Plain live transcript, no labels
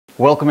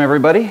Welcome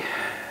everybody.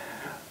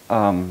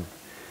 My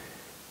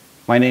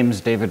name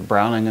is David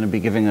Brown. I'm going to be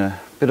giving a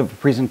bit of a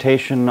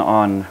presentation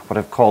on what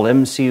I've called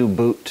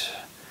MCUboot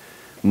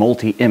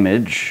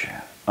multi-image.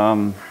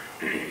 I'm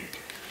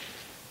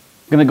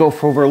going to go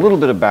over a little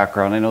bit of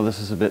background. I know this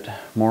is a bit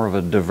more of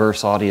a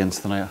diverse audience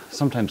than I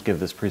sometimes give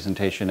this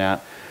presentation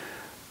at.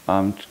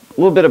 A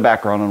little bit of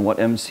background on what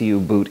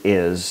MCUboot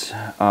is.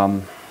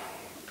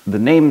 The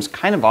name's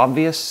kind of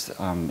obvious.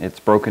 It's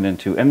broken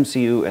into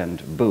MCU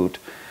and boot.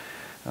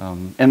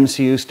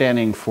 MCU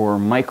standing for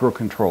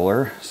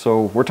microcontroller.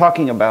 So we're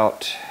talking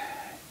about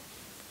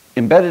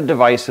embedded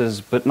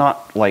devices, but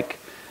not like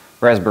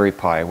Raspberry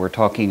Pi. We're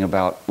talking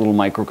about little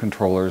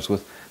microcontrollers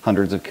with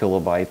hundreds of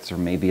kilobytes or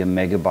maybe a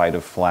megabyte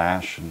of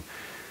flash and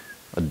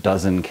a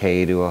dozen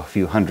K to a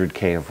few hundred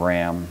K of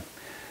RAM.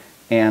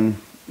 And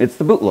it's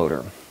the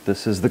bootloader.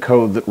 This is the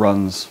code that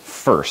runs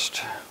first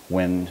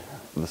when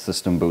the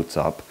system boots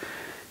up.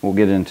 We'll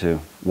get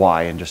into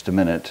why in just a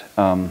minute.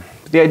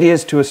 The idea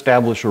is to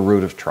establish a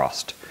root of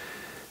trust,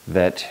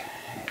 that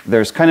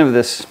there's kind of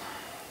this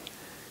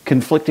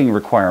conflicting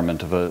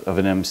requirement of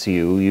an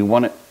MCU. You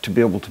want it to be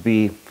able to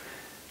be,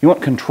 you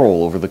want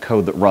control over the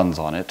code that runs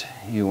on it.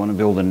 You want to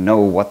be able to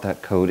know what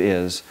that code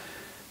is,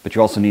 but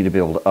you also need to be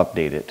able to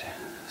update it.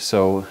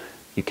 So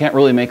you can't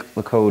really make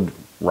the code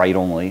write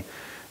only,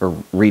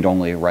 or read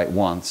only, write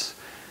once.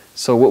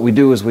 So what we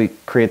do is we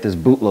create this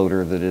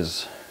bootloader that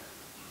is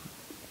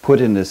put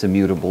in this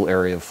immutable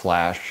area of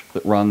flash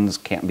that runs,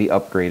 can't be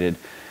upgraded,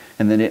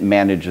 and then it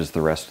manages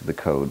the rest of the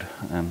code.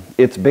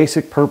 Its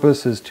basic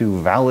purpose is to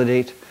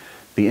validate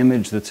the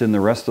image that's in the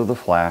rest of the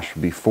flash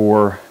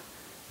before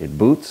it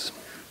boots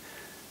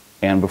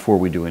and before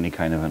we do any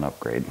kind of an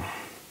upgrade.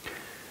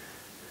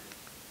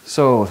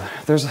 So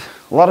there's a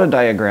lot of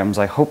diagrams.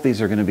 I hope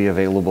these are going to be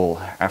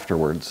available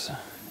afterwards.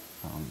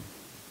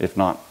 If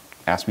not,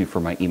 ask me for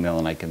my email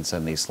and I can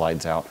send these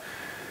slides out.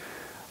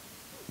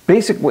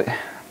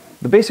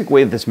 The basic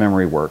way this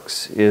memory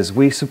works is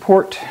we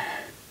support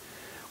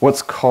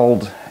what's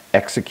called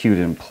execute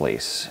in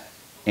place.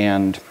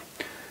 And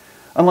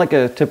unlike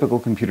a typical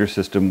computer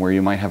system where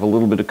you might have a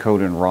little bit of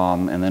code in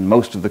ROM and then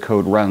most of the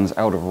code runs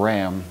out of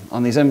RAM,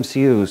 on these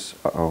MCUs,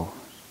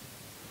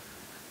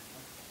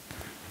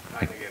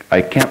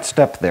 I can't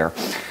step there.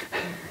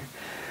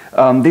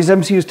 These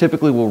MCUs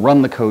typically will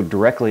run the code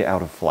directly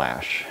out of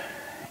flash.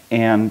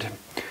 And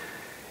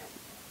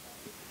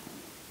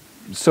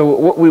so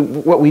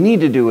what we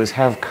need to do is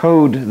have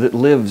code that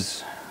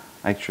lives.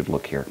 I should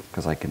look here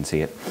because I can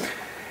see it.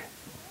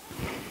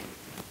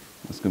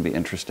 It's going to be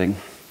interesting.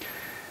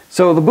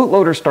 So the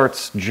bootloader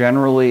starts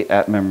generally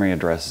at memory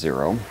address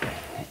 0,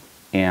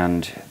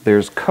 and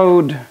there's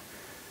code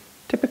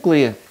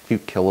typically a few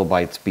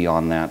kilobytes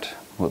beyond that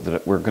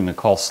what we're going to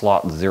call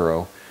slot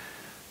 0,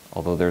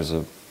 although there's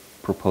a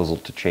proposal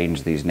to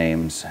change these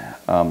names.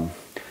 And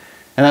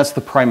that's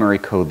the primary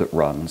code that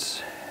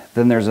runs.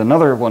 Then there's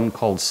another one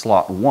called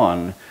slot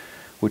 1,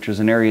 which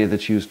is an area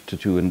that's used to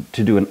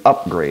do an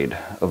upgrade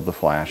of the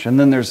flash. And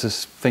then there's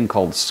this thing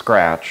called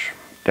scratch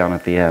down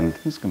at the end.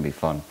 This is going to be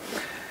fun.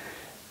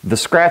 The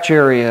scratch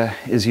area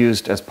is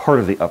used as part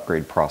of the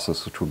upgrade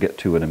process, which we'll get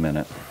to in a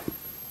minute.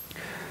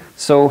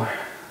 So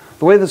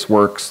the way this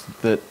works,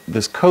 that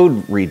this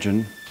code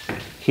region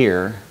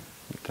here,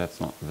 that's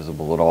not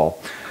visible at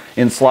all,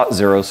 in slot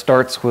 0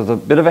 starts with a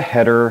bit of a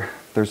header.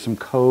 There's some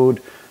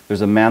code. There's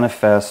a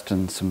manifest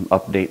and some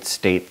update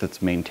state that's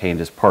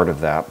maintained as part of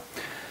that.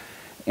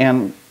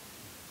 And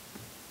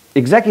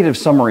executive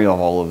summary of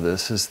all of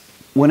this is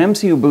when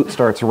MCUboot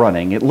starts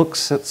running, it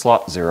looks at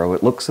slot 0,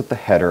 it looks at the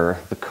header,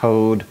 the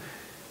code,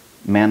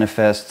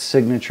 manifest,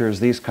 signatures,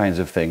 these kinds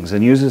of things,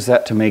 and uses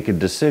that to make a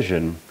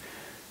decision.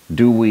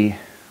 Do we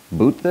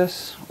boot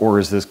this, or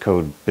has this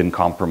code been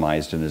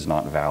compromised and is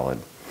not valid?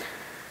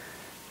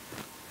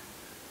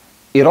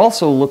 It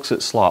also looks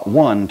at slot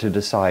 1 to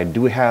decide,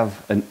 do we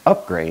have an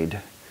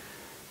upgrade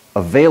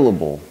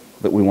available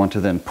that we want to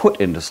then put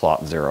into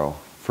slot 0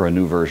 for a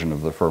new version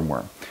of the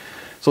firmware?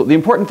 So the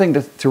important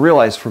thing to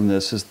realize from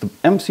this is the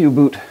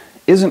MCUboot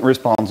isn't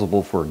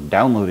responsible for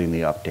downloading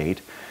the update,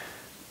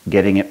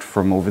 getting it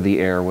from over the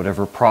air,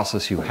 whatever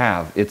process you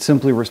have. It's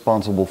simply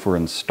responsible for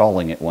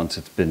installing it once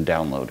it's been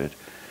downloaded.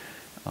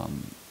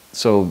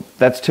 So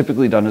that's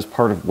typically done as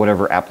part of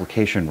whatever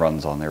application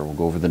runs on there. We'll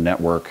go over the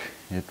network.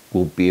 It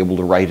will be able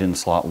to write in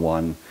slot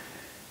 1,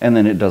 and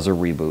then it does a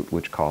reboot,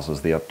 which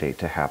causes the update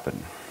to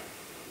happen.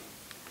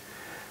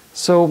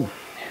 So,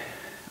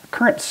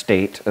 current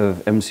state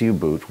of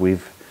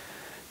MCUboot,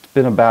 it's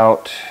been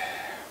about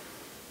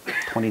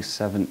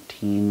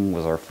 2017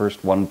 was our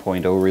first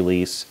 1.0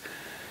 release.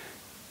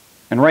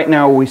 And right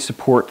now we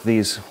support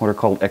these, what are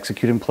called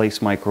execute-in-place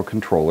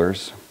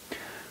microcontrollers.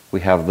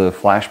 We have the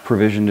flash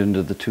provisioned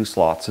into the 2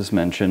 slots as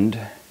mentioned.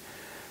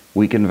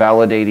 We can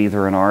validate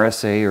either an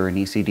RSA or an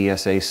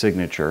ECDSA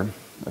signature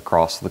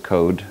across the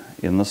code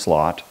in the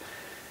slot.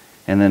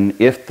 And then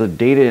if the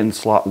data in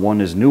slot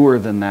 1 is newer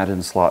than that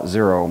in slot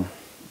 0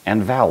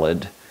 and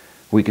valid,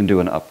 we can do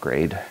an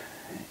upgrade.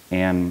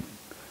 And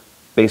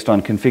based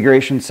on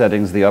configuration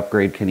settings, the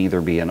upgrade can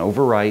either be an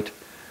overwrite,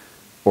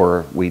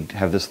 or we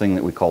have this thing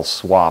that we call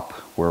swap,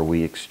 where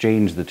we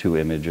exchange the two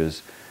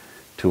images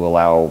to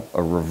allow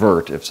a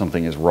revert if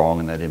something is wrong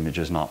and that image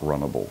is not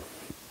runnable.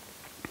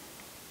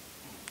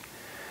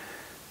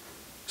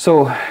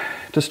 So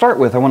to start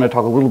with, I want to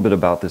talk a little bit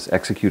about this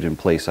execute in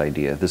place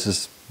idea. This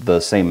is the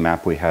same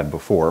map we had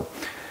before,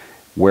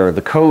 where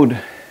the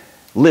code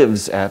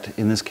lives at,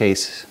 in this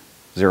case,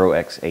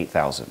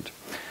 0x8000.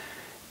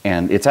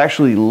 And it's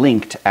actually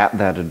linked at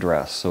that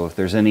address. So if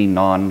there's any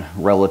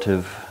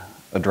non-relative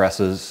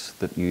addresses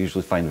that you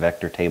usually find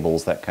vector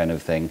tables, that kind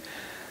of thing,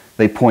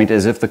 they point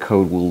as if the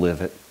code will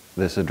live at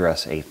this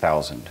address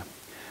 8000.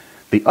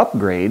 The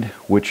upgrade,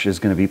 which is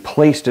going to be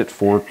placed at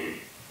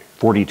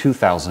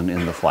 42,000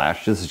 in the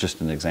flash, this is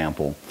just an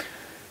example,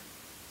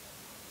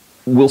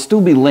 will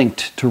still be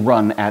linked to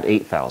run at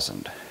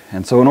 8000.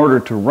 And so in order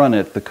to run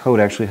it, the code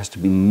actually has to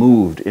be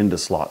moved into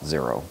slot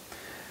 0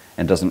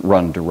 and doesn't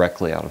run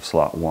directly out of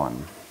slot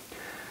 1.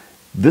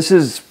 This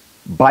is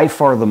by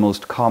far the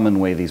most common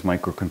way these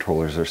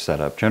microcontrollers are set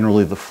up.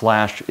 Generally, the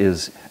flash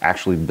is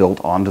actually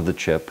built onto the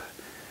chip,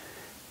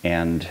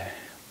 and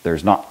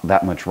there's not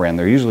that much RAM.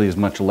 There usually is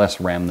much less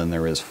RAM than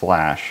there is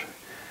flash.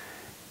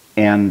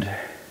 And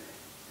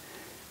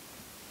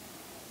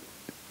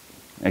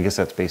I guess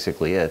that's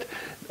basically it.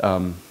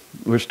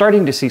 We're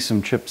starting to see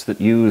some chips that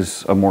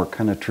use a more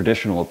kind of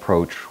traditional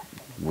approach,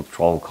 which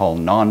I'll call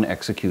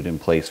non-execute in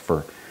place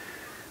for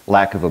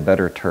lack of a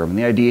better term. And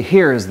the idea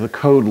here is the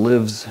code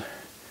lives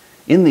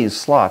in these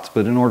slots,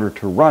 but in order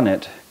to run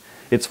it,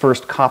 it's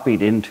first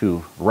copied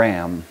into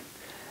RAM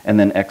and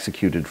then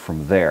executed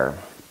from there.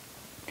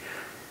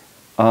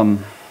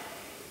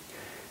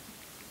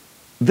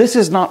 This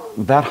is not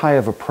that high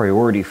of a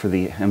priority for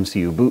the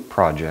MCUboot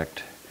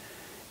project,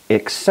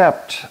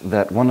 except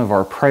that one of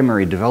our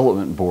primary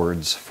development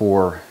boards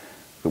that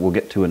we'll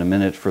get to in a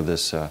minute for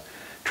this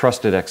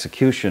trusted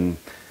execution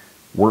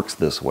works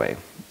this way.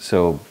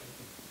 So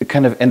it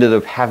kind of ended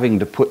up having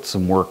to put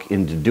some work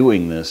into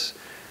doing this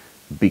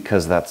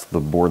because that's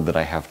the board that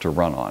I have to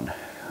run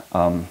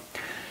on.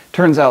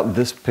 Turns out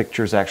this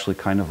picture is actually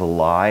kind of a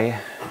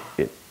lie.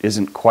 It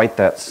isn't quite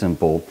that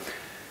simple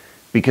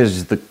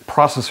because the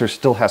processor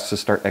still has to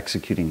start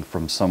executing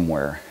from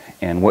somewhere.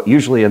 And what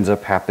usually ends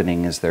up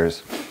happening is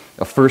there's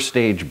a first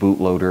stage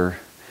bootloader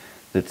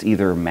that's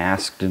either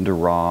masked into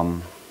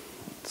ROM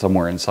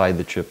somewhere inside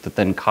the chip that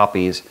then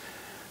copies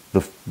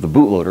the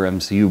bootloader,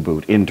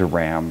 MCUboot, into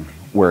RAM,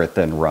 where it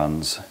then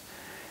runs.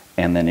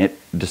 And then it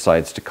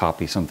decides to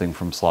copy something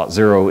from slot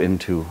 0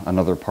 into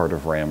another part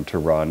of RAM to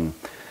run.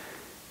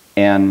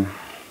 And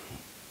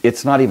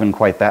it's not even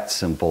quite that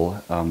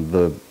simple.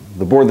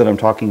 The board that I'm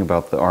talking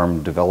about, the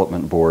ARM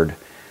development board,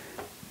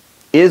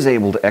 is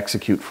able to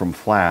execute from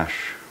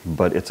flash,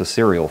 but it's a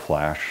serial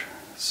flash,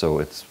 so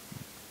it's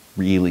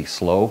really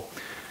slow.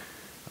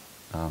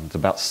 It's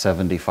about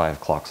 75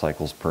 clock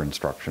cycles per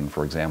instruction,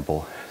 for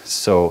example.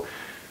 So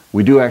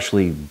we do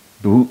actually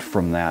boot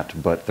from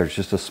that, but there's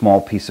just a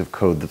small piece of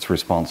code that's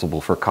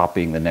responsible for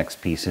copying the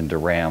next piece into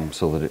RAM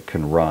so that it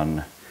can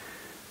run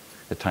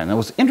at time. Now,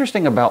 what's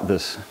interesting about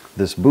this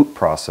boot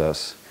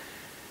process,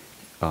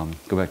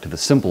 go back to the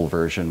simple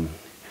version,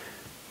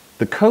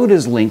 the code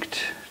is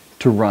linked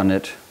to run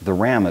at the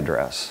RAM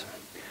address.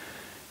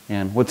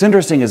 And what's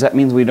interesting is that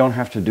means we don't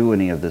have to do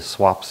any of this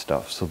swap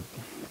stuff. So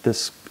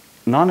this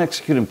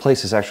non-execute in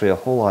place is actually a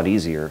whole lot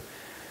easier.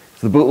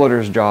 The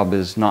bootloader's job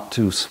is not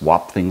to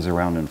swap things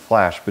around in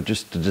flash, but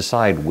just to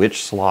decide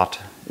which slot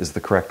is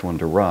the correct one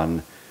to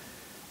run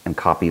and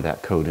copy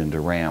that code into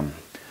RAM.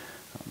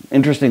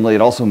 Interestingly,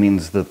 it also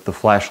means that the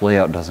flash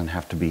layout doesn't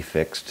have to be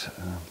fixed.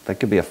 That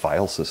could be a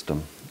file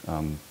system.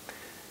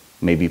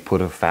 Maybe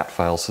put a FAT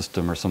file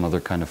system or some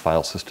other kind of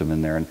file system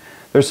in there. And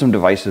there's some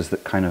devices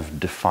that kind of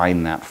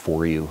define that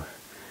for you.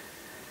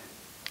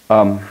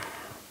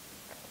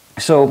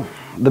 So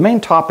the main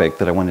topic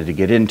that I wanted to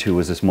get into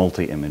was this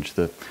multi-image.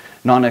 The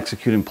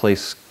non-execute in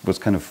place was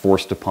kind of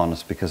forced upon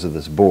us because of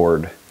this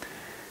board.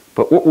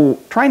 But what we're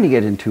trying to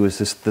get into is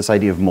this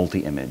idea of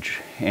multi-image.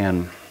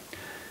 And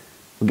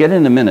we'll get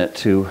in a minute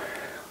to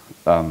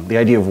the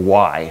idea of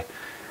why.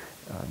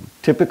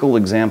 Typical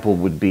example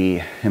would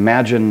be,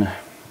 imagine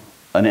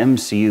an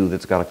MCU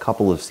that's got a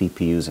couple of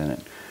CPUs in it.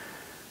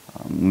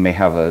 May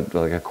have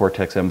like a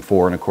Cortex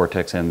M4 and a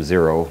Cortex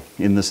M0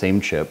 in the same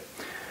chip.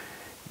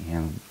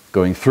 And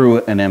going through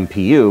an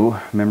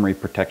MPU, memory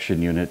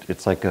protection unit,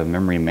 it's like a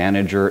memory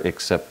manager,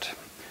 except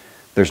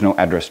there's no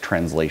address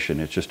translation.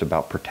 It's just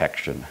about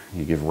protection.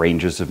 You give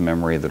ranges of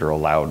memory that are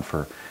allowed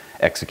for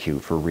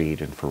execute, for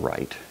read, and for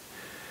write.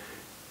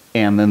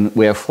 And then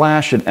we have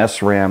flash and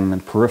SRAM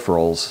and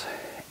peripherals,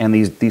 and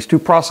these two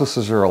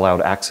processors are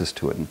allowed access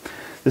to it. And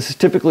this is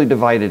typically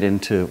divided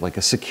into like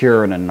a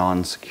secure and a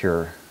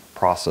non-secure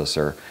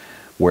processor,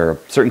 where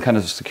certain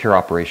kinds of secure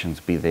operations,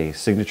 be they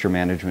signature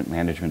management,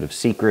 management of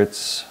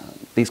secrets,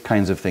 these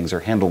kinds of things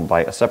are handled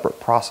by a separate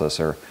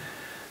processor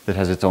that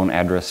has its own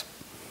address,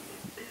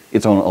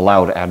 its own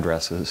allowed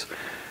addresses.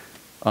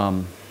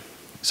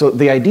 So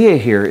the idea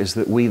here is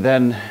that we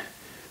then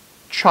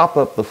chop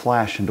up the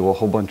flash into a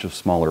whole bunch of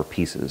smaller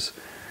pieces.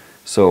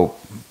 So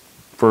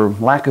for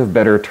lack of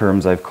better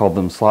terms, I've called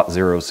them slot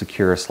 0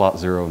 secure, slot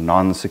 0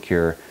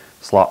 non-secure,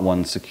 slot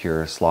 1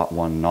 secure, slot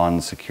 1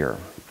 non-secure.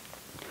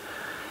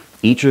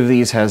 Each of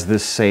these has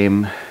this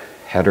same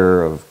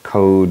header of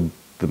code,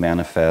 the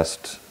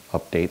manifest,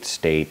 update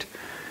state.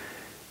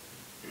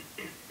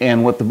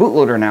 And what the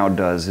bootloader now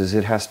does is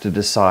it has to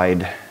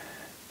decide,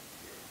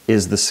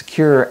 is the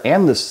secure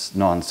and the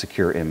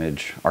non-secure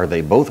image, are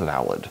they both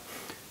valid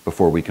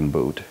before we can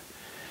boot?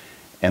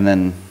 And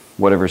then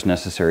whatever's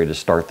necessary to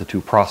start the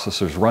two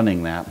processors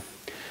running that.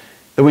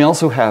 Then we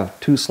also have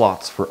 2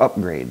 slots for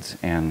upgrades,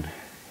 and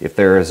if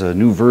there is a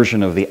new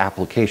version of the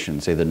application,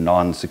 say the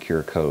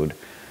non-secure code,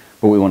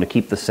 but we want to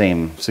keep the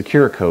same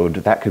secure code,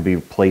 that could be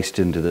placed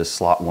into this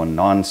slot 1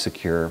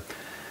 non-secure.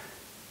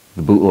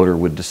 The bootloader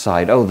would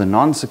decide, oh, the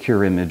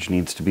non-secure image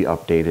needs to be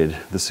updated,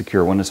 the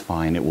secure one is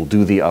fine, it will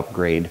do the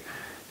upgrade,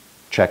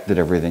 check that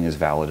everything is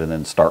valid, and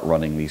then start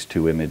running these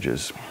 2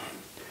 images.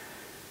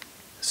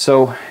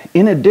 So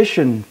in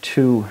addition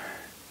to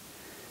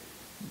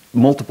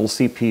multiple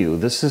CPU,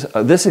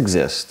 this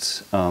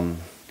exists.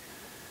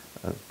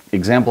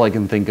 Example I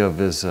can think of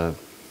is a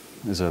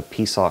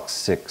PSOC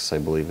 6, I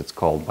believe it's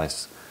called, by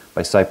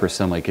Cypress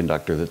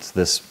Semiconductor. That's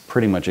this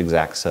pretty much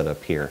exact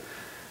setup here,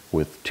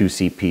 with 2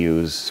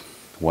 CPUs,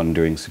 one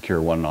doing secure,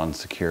 one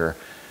non-secure,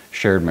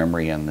 shared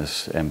memory, and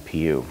this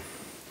MPU.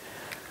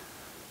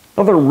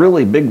 Another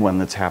really big one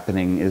that's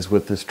happening is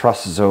with this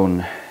Trust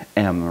Zone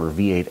M, or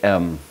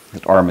V8M,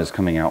 that ARM is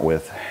coming out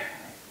with,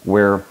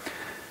 where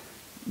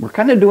we're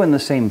kind of doing the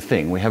same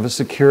thing. We have a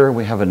secure,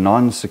 we have a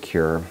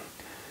non-secure,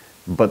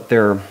 but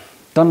they're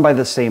done by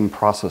the same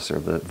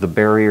processor. The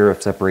barrier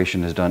of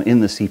separation is done in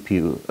the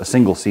CPU, a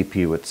single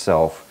CPU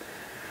itself.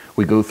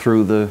 We go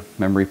through the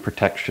memory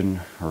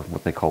protection, or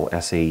what they call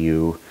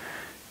SAU,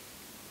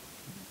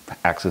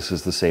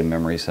 accesses the same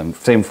memory, same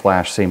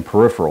flash, same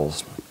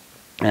peripherals.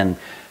 And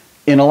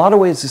in a lot of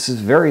ways, this is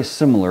very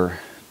similar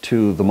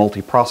to the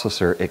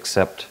multiprocessor,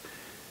 except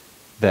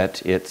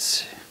that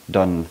it's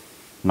done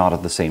not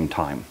at the same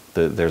time.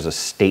 There's a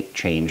state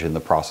change in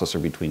the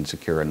processor between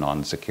secure and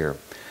non-secure.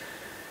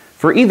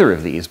 For either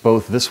of these,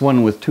 both this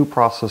one with 2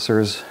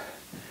 processors,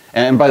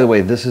 and by the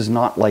way, this is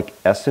not like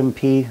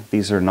SMP.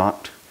 These are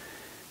not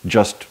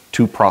just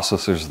 2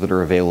 processors that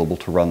are available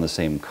to run the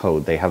same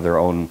code. They have their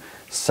own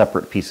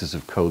separate pieces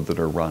of code that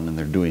are run, and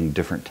they're doing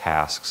different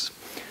tasks.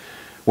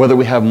 Whether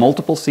we have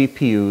multiple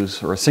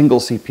CPUs or a single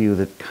CPU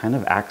that kind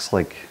of acts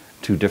like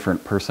 2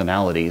 different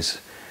personalities,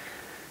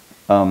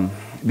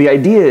 the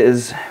idea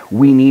is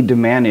we need to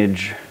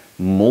manage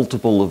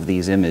multiple of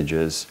these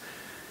images,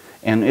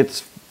 and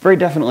it's very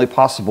definitely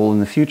possible in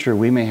the future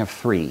we may have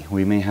 3,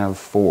 we may have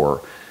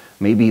 4.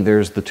 Maybe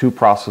there's the 2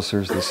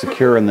 processors, the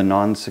secure and the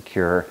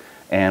non-secure,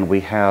 and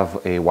we have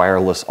a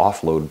wireless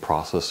offload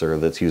processor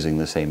that's using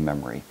the same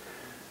memory.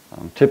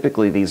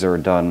 Typically these are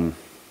done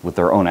with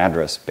their own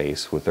address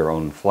space, with their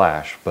own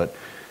flash, but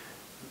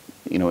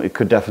you know, it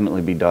could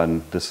definitely be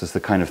done. This is the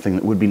kind of thing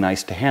that would be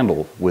nice to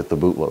handle with the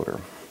bootloader.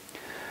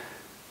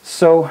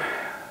 So I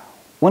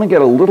want to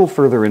get a little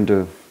further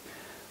into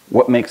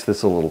what makes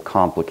this a little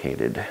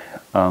complicated.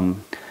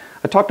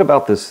 I talked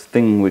about this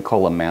thing we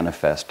call a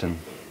manifest, and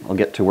I'll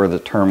get to where the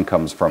term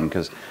comes from,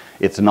 because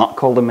it's not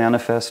called a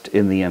manifest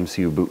in the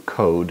MCUboot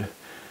code.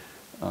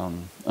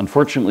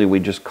 Unfortunately, we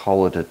just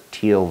call it a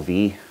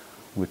TLV,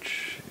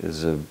 which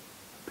is a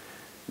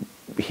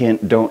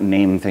hint, don't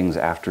name things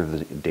after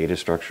the data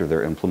structure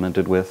they're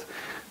implemented with.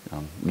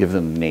 Give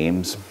them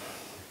names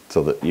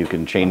so that you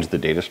can change the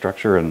data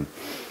structure and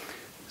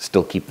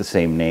still keep the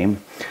same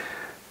name.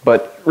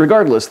 But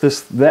regardless,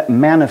 that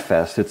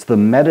manifest, it's the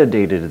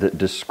metadata that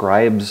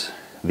describes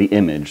the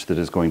image that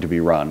is going to be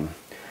run,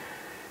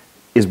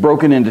 is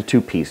broken into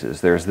 2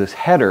 pieces. There's this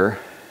header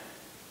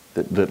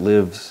that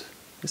lives,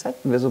 is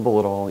that visible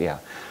at all? Yeah.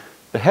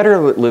 The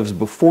header that lives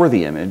before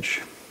the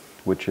image,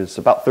 which is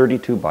about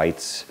 32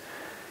 bytes.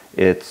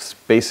 It's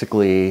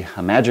basically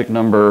a magic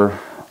number,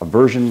 a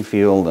version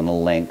field, and a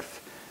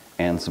length,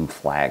 and some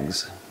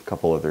flags, a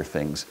couple other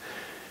things.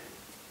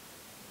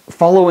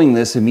 Following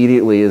this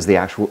immediately is the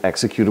actual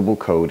executable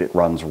code. It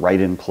runs right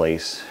in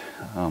place.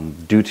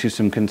 Due to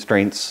some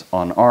constraints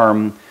on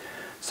ARM,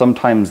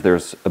 sometimes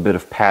there's a bit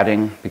of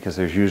padding because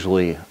there's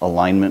usually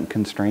alignment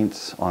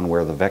constraints on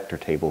where the vector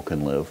table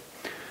can live.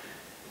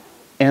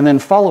 And then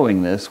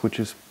following this, which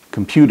is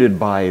computed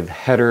by the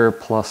header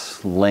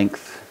plus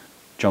length,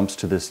 jumps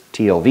to this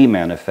TLV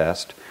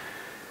manifest,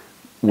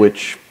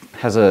 which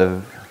has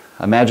a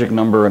magic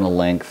number and a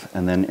length,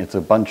 and then it's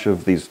a bunch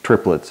of these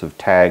triplets of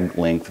tag,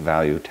 length,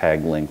 value,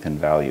 tag, length, and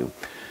value.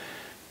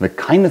 The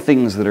kind of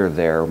things that are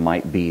there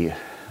might be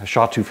a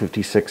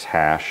SHA-256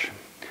 hash,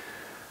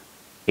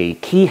 a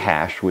key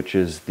hash, which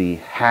is the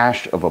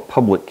hash of a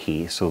public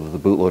key, so that the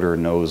bootloader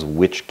knows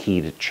which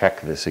key to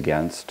check this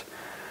against,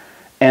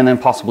 and then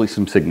possibly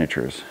some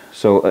signatures.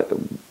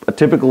 So a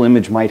typical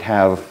image might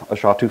have a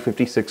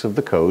SHA-256 of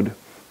the code,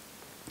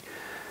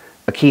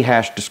 a key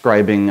hash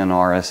describing an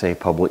RSA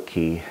public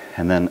key,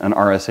 and then an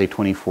RSA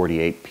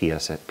 2048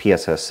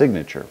 PSS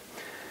signature.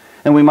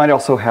 And we might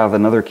also have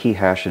another key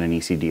hash and an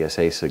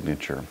ECDSA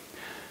signature.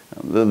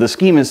 The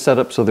scheme is set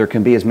up so there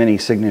can be as many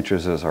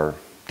signatures as are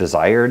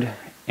desired,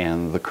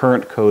 and the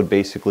current code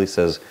basically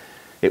says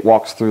it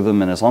walks through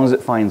them, and as long as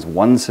it finds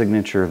one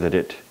signature that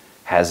it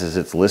has as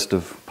its list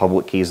of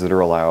public keys that are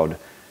allowed,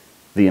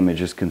 the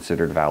image is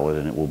considered valid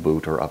and it will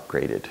boot or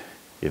upgrade it.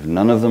 If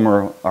none of them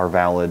are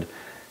valid,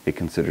 it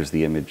considers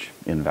the image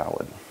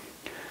invalid.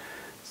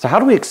 So how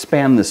do we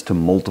expand this to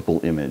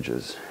multiple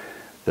images?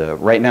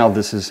 Right now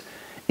this is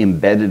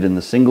embedded in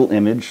the single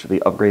image.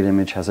 The upgrade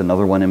image has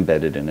another one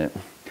embedded in it.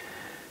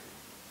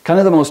 Kind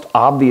of the most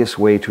obvious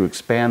way to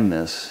expand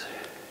this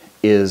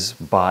is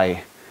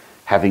by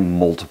having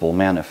multiple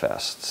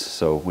manifests.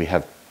 So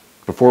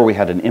before we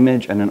had an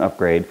image and an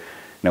upgrade.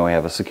 Now we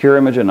have a secure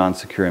image, a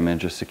non-secure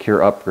image, a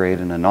secure upgrade,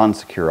 and a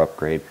non-secure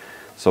upgrade.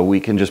 So we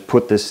can just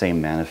put this same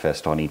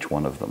manifest on each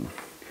one of them.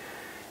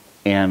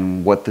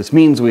 And what this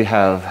means, we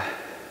have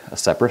a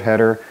separate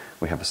header,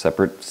 we have a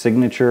separate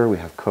signature, we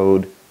have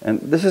code, and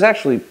this is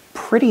actually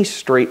pretty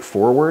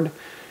straightforward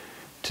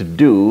to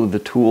do. The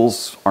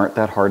tools aren't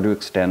that hard to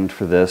extend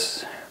for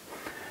this,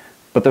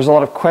 but there's a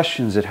lot of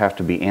questions that have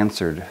to be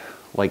answered.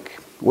 Like,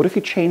 what if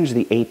you change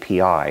the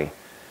API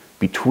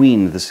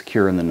between the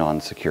secure and the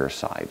non-secure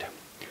side?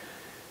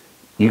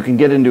 You can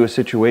get into a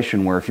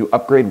situation where if you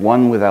upgrade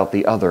one without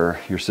the other,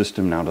 your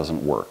system now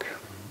doesn't work,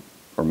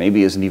 or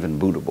maybe isn't even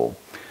bootable.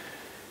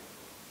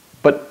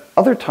 But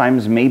other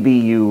times, maybe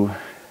you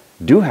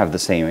do have the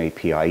same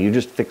API, you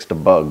just fixed a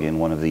bug in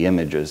one of the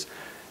images,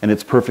 and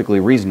it's perfectly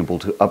reasonable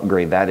to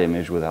upgrade that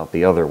image without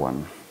the other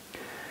one.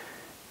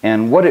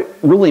 And what it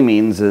really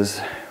means is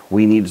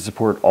we need to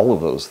support all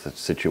of those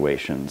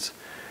situations.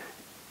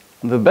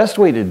 The best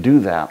way to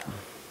do that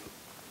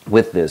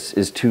with this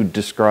is to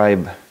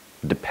describe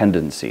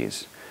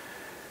dependencies.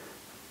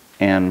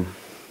 And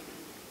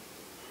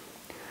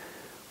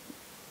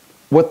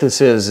what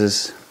this is,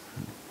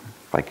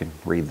 if I can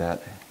read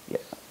that, yeah,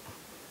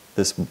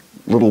 this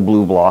little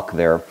blue block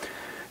there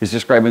is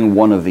describing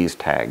one of these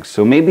tags.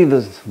 So maybe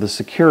the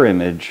secure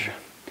image,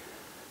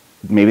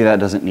 maybe that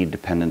doesn't need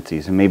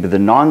dependencies, and maybe the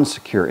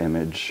non-secure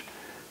image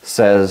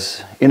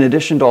says, in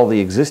addition to all the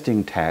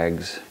existing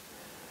tags,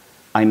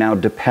 I now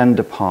depend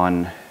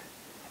upon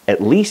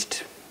at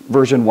least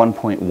version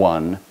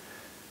 1.1,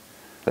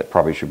 that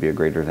probably should be a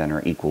greater than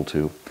or equal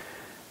to,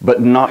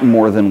 but not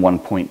more than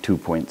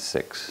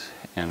 1.2.6.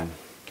 And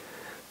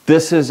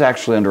this is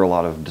actually under a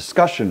lot of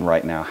discussion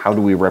right now. How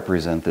do we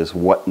represent this?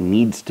 What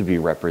needs to be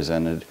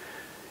represented?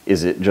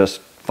 Is it just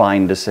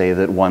fine to say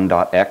that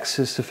 1.x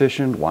is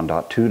sufficient,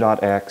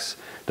 1.2.x?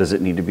 Does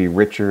it need to be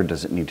richer?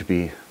 Does it need to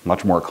be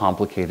much more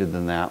complicated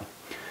than that?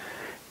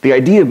 The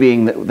idea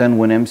being that then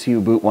when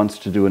MCUboot wants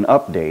to do an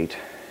update,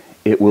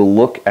 it will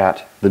look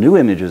at the new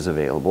images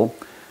available,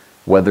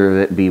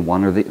 whether it be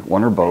one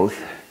or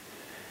both,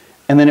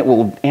 and then it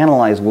will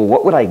analyze, well,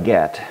 what would I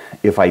get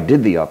if I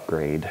did the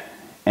upgrade,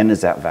 and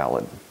is that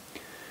valid?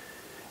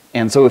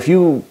 And so if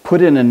you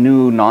put in a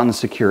new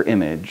non-secure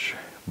image,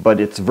 but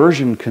its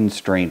version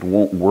constraint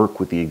won't work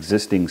with the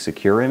existing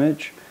secure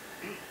image,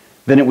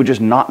 then it would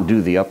just not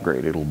do the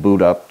upgrade. It'll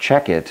boot up,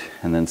 check it,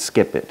 and then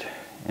skip it.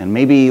 And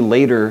maybe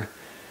later,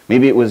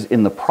 maybe it was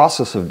in the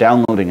process of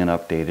downloading an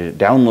update, it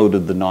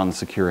downloaded the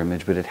non-secure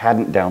image, but it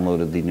hadn't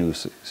downloaded the new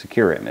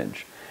secure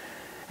image.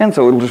 And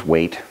so it'll just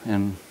wait,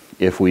 and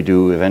if we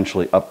do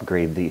eventually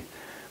upgrade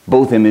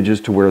both images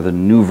to where the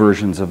new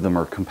versions of them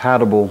are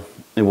compatible,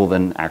 it will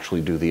then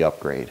actually do the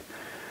upgrade.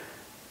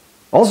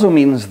 Also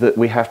means that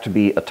we have to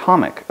be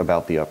atomic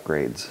about the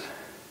upgrades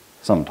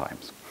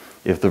sometimes.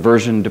 If the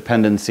version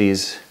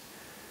dependencies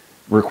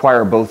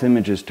require both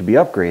images to be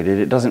upgraded,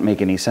 it doesn't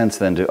make any sense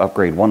then to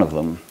upgrade one of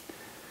them.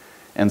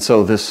 And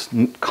so this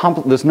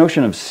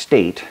notion of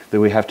state that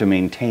we have to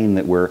maintain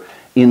that we're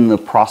in the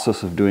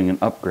process of doing an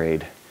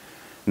upgrade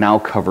now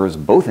covers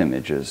both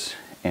images.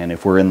 And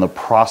if we're in the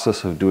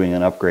process of doing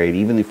an upgrade,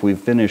 even if we've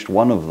finished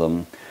one of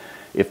them,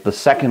 if the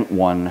second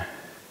one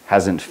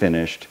hasn't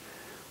finished,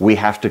 we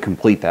have to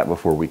complete that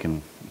before we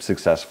can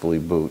successfully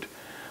boot.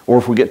 Or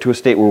if we get to a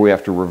state where we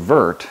have to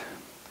revert,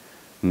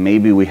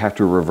 maybe we have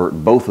to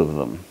revert both of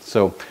them.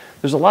 So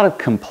there's a lot of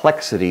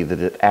complexity that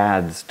it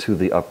adds to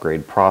the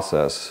upgrade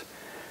process,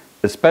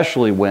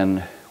 especially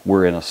when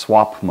we're in a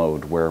swap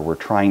mode where we're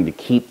trying to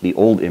keep the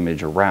old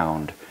image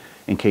around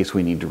in case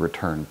we need to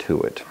return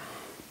to it.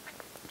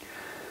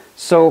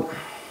 So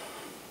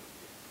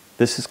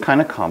this is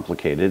kind of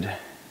complicated.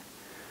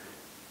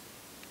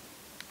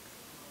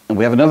 And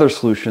we have another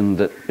solution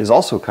that is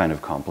also kind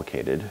of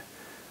complicated.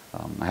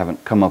 I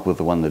haven't come up with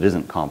the one that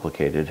isn't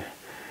complicated.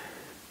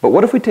 But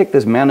what if we take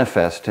this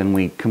manifest and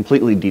we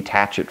completely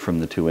detach it from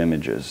the two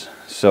images?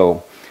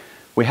 So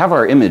we have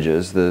our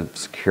images, the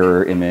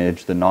secure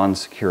image, the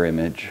non-secure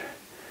image,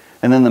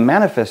 and then the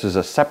manifest is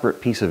a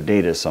separate piece of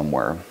data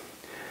somewhere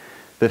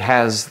that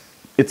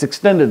it's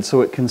extended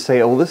so it can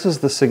say, oh, this is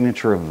the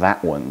signature of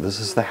that one, this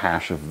is the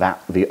hash of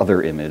the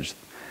other image.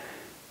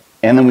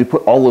 And then we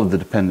put all of the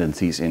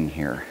dependencies in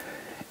here.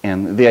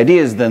 And the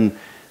idea is then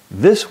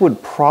this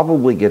would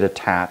probably get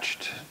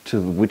attached to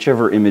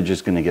whichever image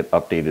is going to get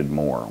updated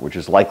more, which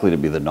is likely to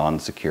be the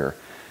non-secure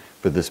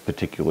for this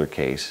particular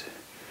case.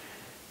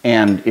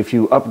 And if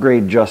you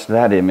upgrade just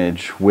that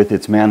image with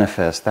its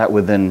manifest, that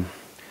would then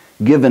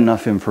give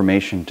enough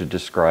information to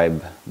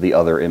describe the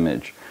other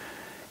image.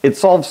 It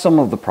solves some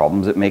of the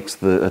problems. It makes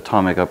the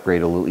atomic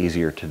upgrade a little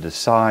easier to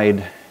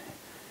decide.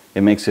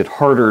 It makes it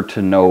harder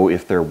to know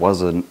if there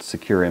was a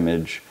secure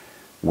image,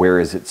 where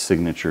is its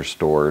signature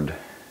stored,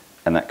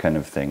 and that kind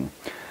of thing.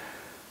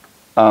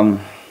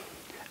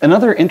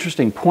 Another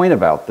interesting point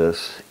about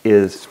this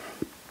is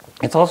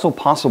it's also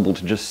possible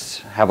to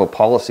just have a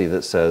policy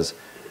that says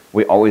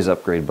we always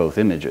upgrade both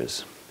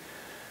images.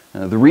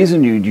 The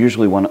reason you'd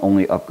usually want to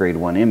only upgrade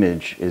one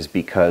image is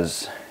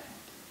because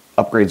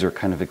upgrades are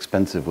kind of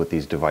expensive with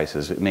these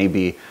devices. It may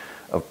be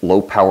a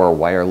low-power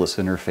wireless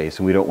interface,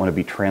 and we don't want to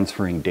be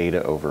transferring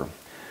data over.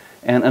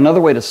 And another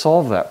way to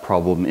solve that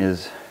problem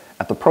is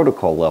at the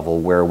protocol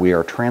level, where we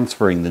are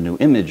transferring the new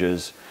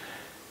images.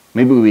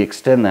 Maybe we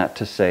extend that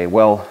to say,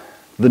 well,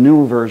 the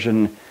new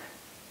version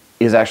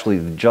is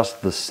actually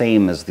just the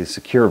same as the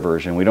secure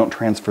version. We don't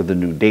transfer the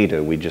new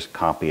data, we just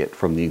copy it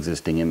from the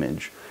existing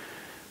image.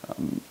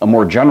 A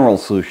more general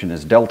solution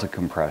is delta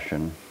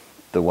compression.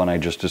 The one I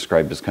just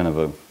described is kind of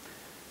a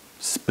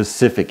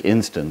specific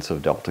instance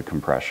of delta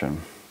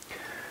compression.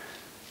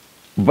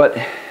 But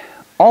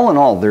all in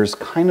all, there's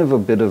kind of a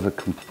bit of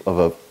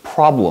a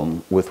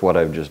problem with what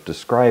I've just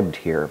described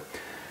here.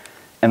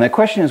 And the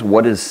question is,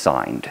 what is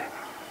signed?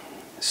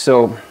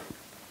 So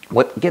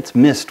what gets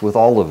missed with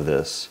all of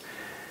this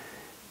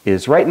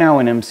is right now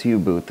in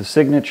MCUboot, the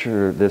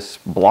signature, this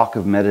block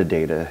of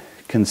metadata,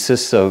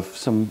 consists of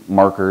some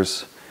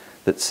markers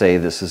that say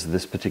this is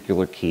this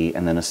particular key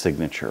and then a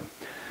signature.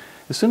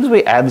 As soon as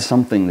we add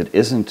something that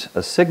isn't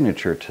a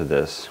signature to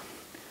this,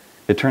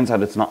 it turns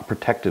out it's not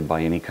protected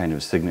by any kind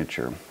of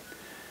signature.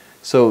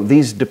 So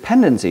these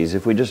dependencies,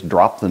 if we just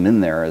drop them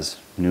in there as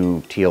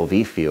new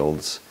TLV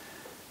fields,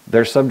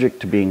 they're subject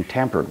to being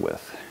tampered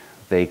with.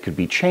 They could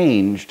be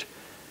changed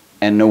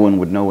and no one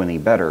would know any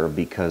better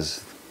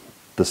because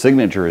the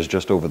signature is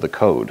just over the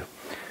code.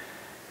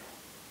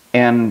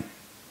 And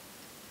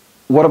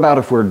what about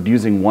if we're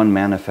using one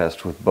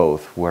manifest with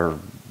both?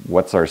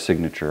 What's our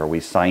signature? Are we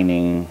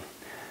signing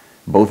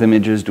both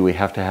images? Do we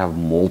have to have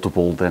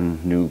multiple then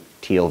new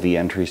TLV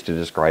entries to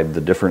describe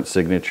the different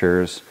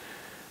signatures?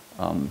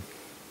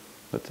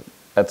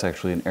 That's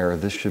actually an error.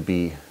 This should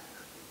be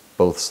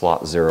both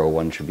slot 0,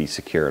 one should be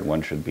secure and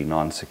one should be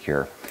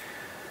non-secure.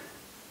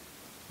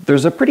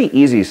 There's a pretty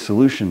easy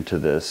solution to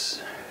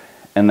this,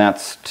 and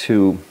that's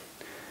to,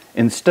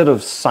 instead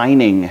of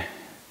signing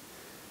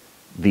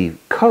the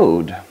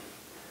code,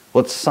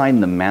 let's sign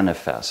the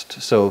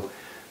manifest. So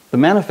the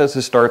manifest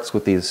starts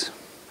with these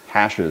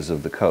hashes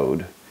of the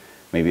code.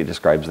 Maybe it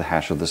describes the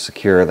hash of the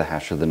secure, the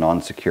hash of the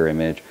non-secure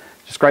image,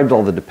 describes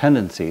all the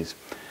dependencies.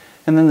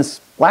 And then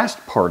this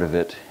last part of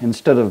it,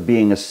 instead of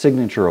being a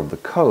signature of the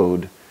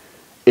code,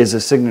 is a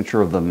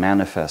signature of the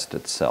manifest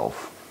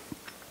itself.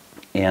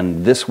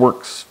 And this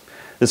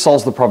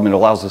solves the problem. It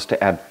allows us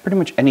to add pretty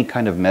much any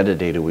kind of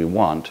metadata we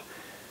want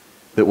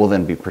that will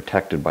then be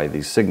protected by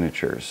these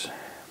signatures.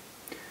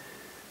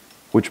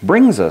 Which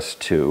brings us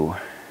to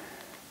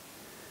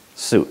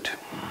suit.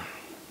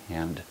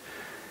 And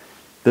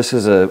this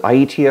is a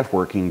IETF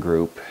working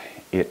group.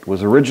 It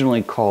was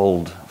originally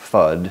called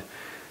FUD,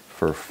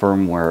 for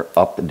firmware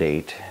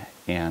update,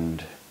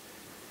 and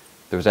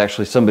there was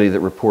actually somebody that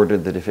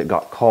reported that if it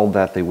got called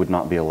that, they would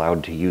not be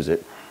allowed to use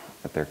it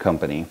at their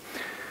company.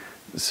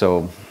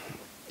 So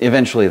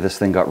eventually this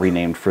thing got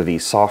renamed for the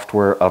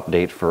Software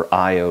Update for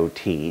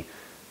IoT,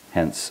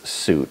 hence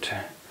suit.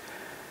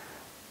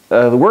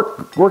 The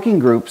working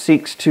group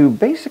seeks to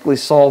basically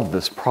solve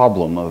this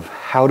problem of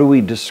how do we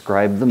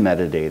describe the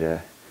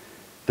metadata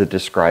that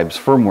describes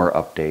firmware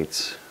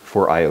updates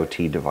for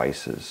IoT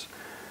devices.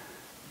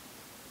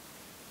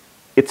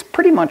 It's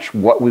pretty much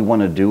what we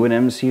want to do in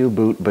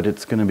MCUboot, but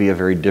it's going to be a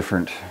very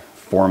different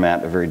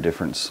format, a very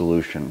different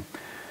solution.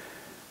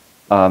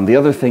 The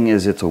other thing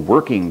is it's a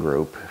working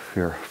group. If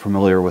you're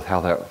familiar with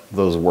how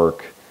those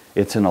work,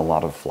 it's in a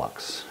lot of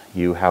flux.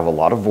 You have a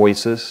lot of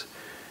voices.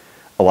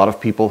 A lot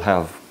of people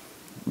have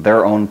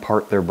their own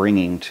part they're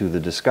bringing to the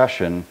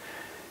discussion,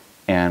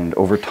 and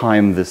over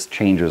time this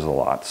changes a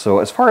lot. So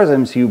as far as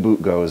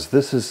MCUboot goes,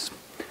 this is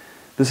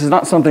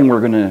not something we're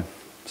going to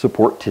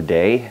support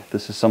today.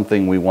 This is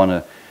something we want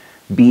to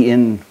be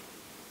in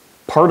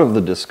part of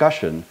the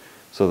discussion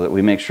so that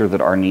we make sure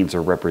that our needs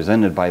are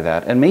represented by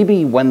that. And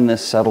maybe when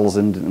this settles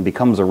and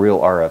becomes a real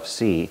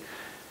RFC,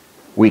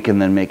 we can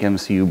then make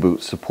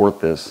MCUboot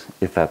support this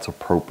if that's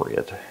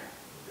appropriate.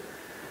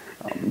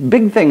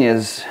 Big thing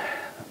is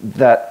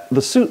that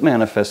the suit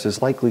manifest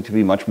is likely to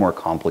be much more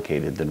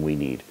complicated than we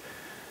need.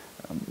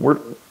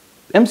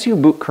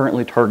 MCUboot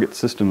currently targets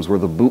systems where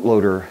the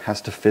bootloader has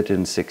to fit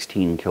in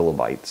 16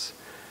 kilobytes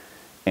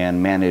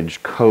and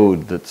manage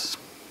code that's,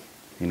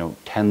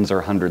 tens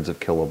or hundreds of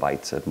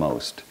kilobytes at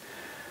most.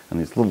 and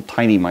these little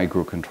tiny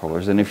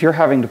microcontrollers. And if you're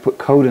having to put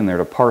code in there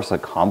to parse a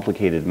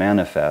complicated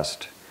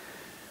manifest,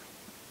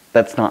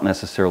 that's not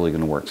necessarily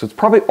going to work. So it's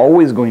probably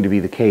always going to be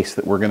the case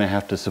that we're going to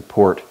have to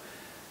support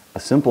a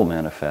simple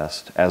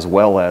manifest as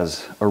well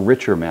as a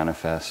richer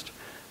manifest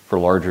for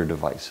larger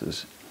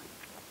devices.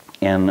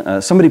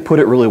 And somebody put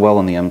it really well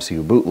on the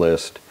MCUboot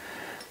list.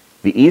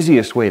 The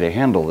easiest way to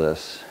handle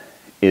this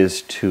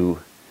is to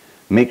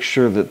make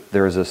sure that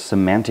there is a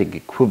semantic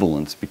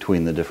equivalence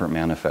between the different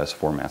manifest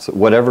formats. That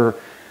whatever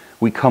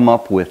we come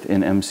up with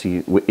in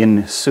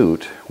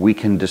Suit, we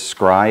can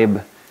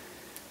describe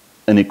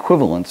an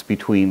equivalence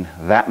between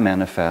that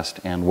manifest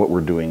and what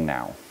we're doing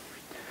now.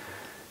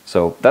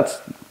 So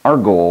that's our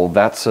goal.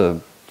 That's a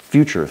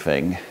future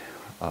thing.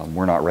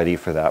 We're not ready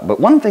for that. But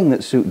one thing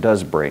that Suit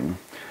does bring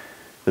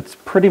that's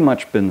pretty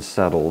much been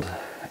settled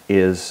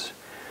is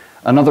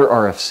another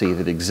RFC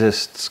that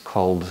exists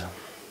called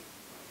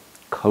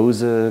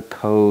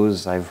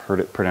COS. I've heard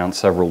it pronounced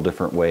several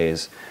different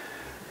ways.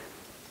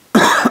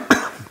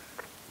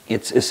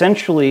 It's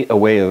essentially a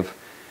way of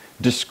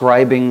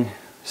describing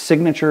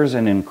signatures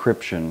and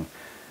encryption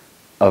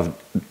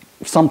of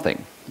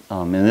something.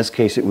 In this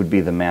case, it would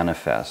be the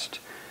manifest.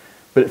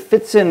 But it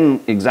fits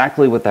in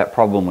exactly with that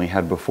problem we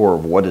had before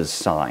of what is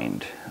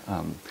signed.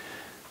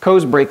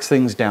 COS breaks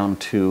things down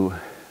to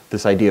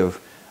this idea of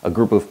a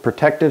group of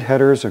protected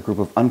headers, a group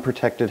of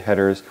unprotected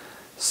headers,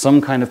 some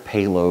kind of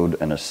payload,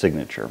 and a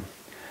signature.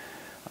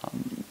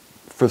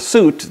 For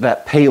Suit,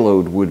 that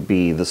payload would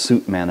be the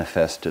Suit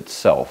manifest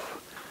itself.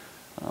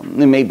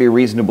 It may be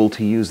reasonable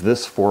to use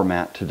this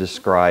format to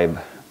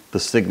describe the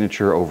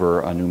signature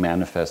over a new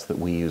manifest that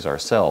we use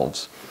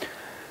ourselves.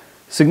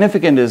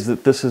 Significant is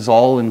that this is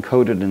all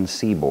encoded in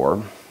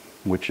CBOR,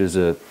 which is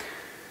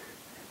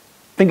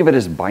think of it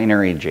as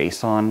binary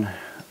JSON.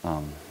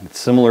 It's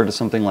similar to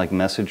something like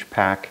message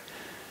pack,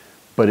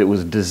 but it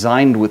was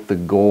designed with the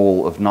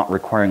goal of not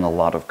requiring a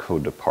lot of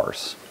code to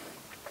parse.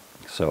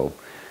 So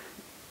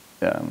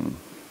I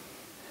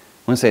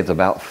want to say it's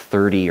about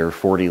 30 or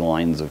 40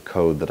 lines of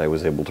code that I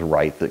was able to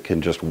write that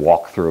can just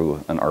walk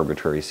through an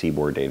arbitrary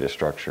CBOR data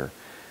structure.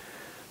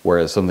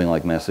 Whereas something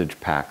like message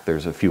pack,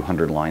 there's a few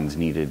hundred lines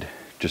needed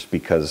just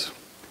because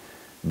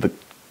the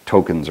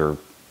tokens are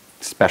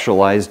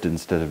specialized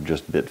instead of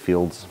just bit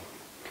fields.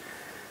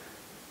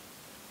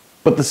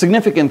 But the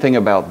significant thing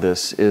about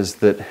this is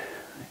that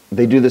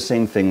they do the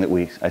same thing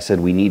that I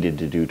said we needed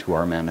to do to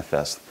our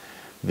manifest.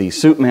 The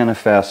Suit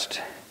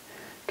manifest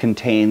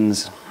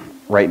contains,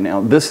 right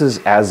now, this is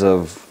as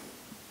of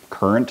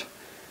current.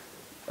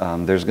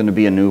 There's going to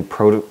be a new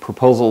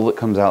proposal that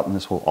comes out, and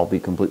this will all be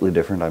completely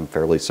different, I'm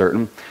fairly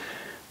certain.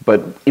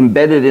 But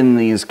embedded in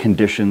these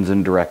conditions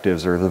and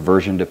directives are the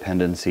version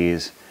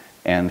dependencies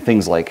and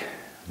things like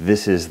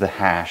this is the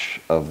hash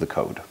of the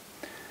code.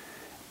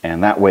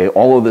 And that way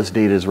all of this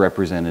data is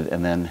represented,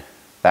 and then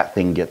that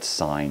thing gets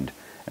signed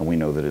and we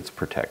know that it's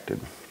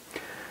protected.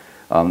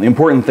 The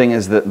important thing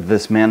is that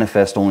this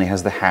manifest only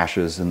has the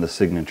hashes and the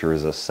signature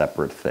is a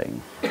separate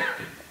thing.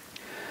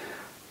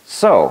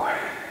 So,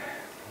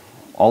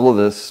 all of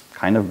this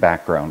kind of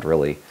background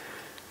really.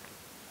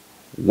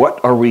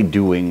 What are we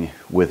doing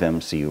with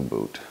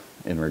MCUboot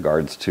in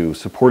regards to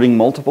supporting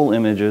multiple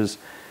images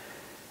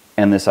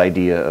and this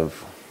idea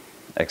of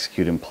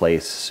execute in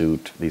place,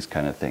 Suit, these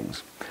kind of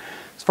things?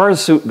 As far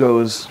as Suit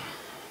goes,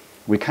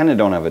 we kind of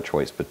don't have a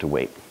choice but to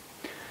wait.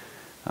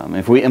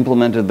 If we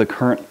implemented the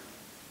current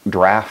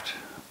draft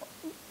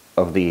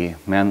of the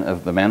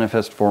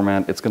manifest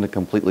format, it's going to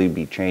completely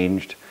be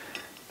changed.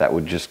 That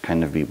would just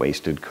kind of be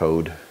wasted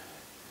code.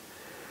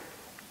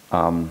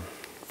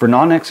 For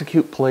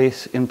non-execute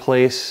in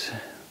place,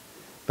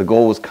 the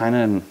goal was kind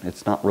of,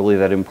 it's not really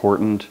that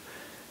important.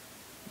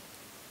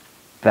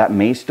 That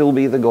may still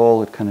be the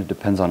goal. It kind of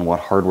depends on what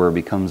hardware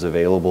becomes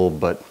available,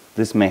 but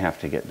this may have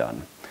to get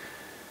done.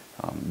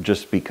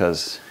 Just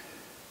because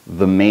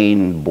the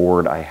main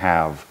board I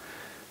have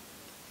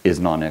is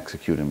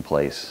non-execute in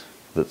place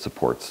that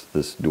supports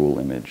this dual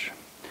image.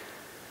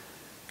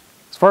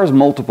 As far as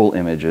multiple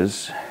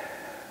images,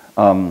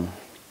 the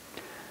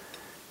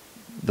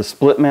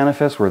split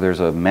manifest, where there's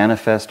a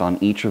manifest on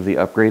each of the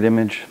upgrade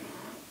image,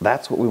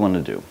 that's what we want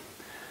to do.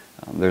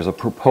 There's a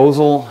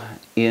proposal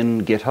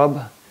in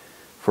GitHub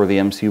for the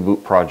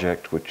MCUboot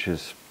project, which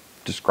is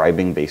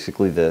describing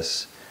basically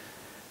this,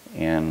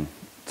 and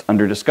it's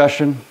under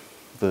discussion.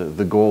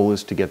 The goal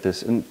is to get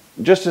this, and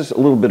just as a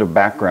little bit of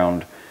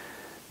background,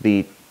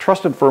 the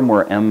Trusted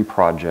Firmware M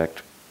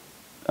project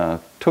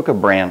took a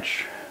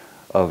branch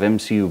of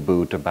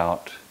MCUboot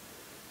about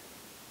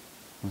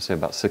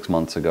 6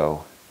 months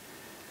ago,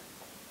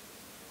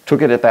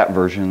 took it at that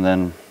version,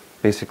 then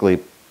basically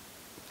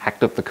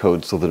hacked up the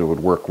code so that it would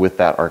work with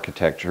that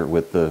architecture,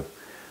 with the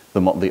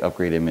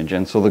upgrade image.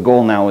 And so the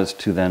goal now is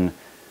to then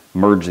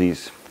merge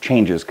these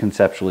changes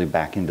conceptually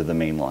back into the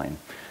main line.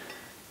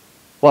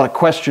 A lot of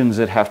questions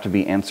that have to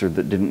be answered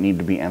that didn't need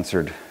to be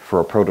answered for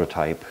a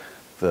prototype.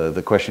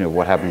 The question of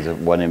what happens if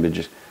one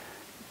image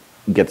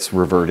gets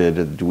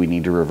reverted, do we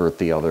need to revert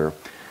the other?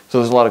 So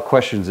there's a lot of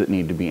questions that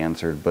need to be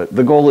answered, but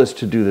the goal is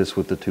to do this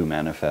with the two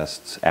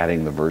manifests,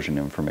 adding the version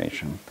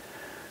information.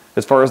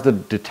 As far as the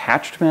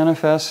detached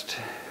manifest,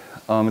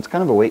 it's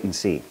kind of a wait and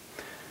see.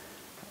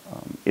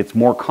 It's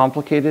more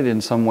complicated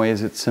in some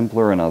ways, it's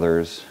simpler in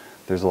others.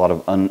 There's a lot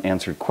of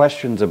unanswered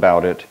questions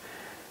about it.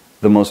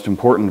 The most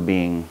important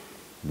being,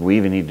 do we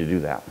even need to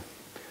do that?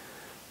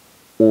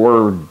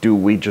 Or do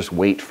we just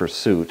wait for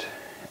suit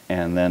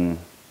and then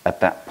at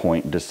that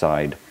point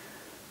decide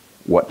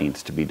what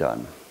needs to be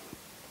done?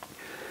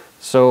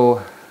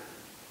 So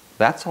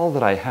that's all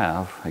that I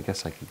have. I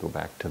guess I could go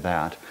back to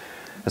that.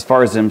 As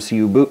far as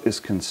MCUboot is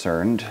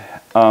concerned,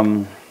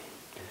 have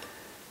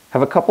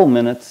a couple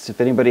minutes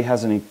if anybody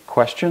has any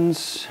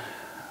questions.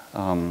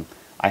 I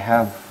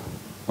have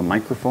a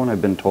microphone.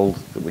 I've been told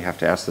that we have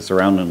to ask this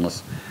around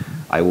unless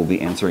I will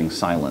be answering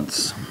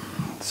silence.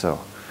 So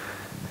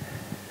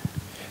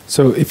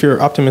if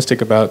you're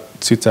optimistic about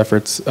suit's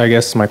efforts, I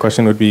guess my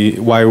question would be,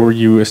 why were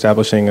you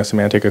establishing a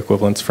semantic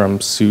equivalence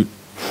from suit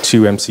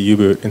to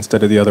MCUboot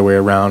instead of the other way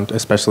around,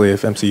 especially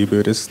if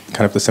MCUboot is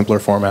kind of the simpler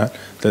format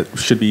that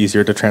should be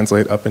easier to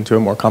translate up into a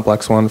more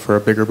complex one for a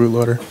bigger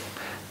bootloader?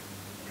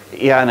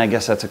 Yeah, and I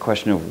guess that's a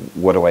question of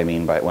what do I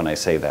mean by when I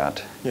say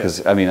that?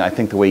 Because, I mean, I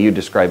think the way you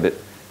describe it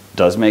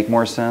does make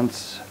more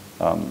sense.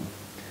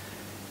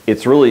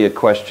 It's really a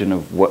question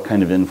of what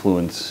kind of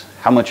influence,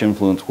 how much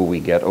influence will we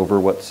get over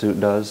what suit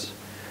does?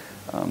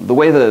 The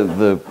way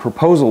the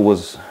proposal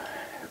was,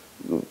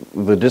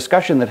 the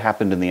discussion that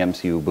happened in the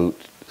MCUboot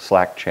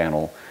Slack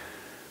channel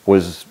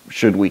was,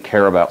 should we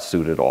care about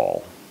suit at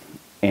all?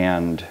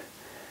 And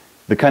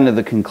the kind of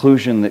the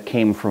conclusion that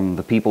came from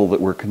the people that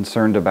were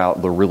concerned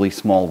about the really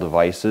small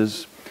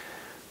devices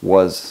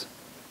was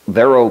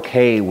they're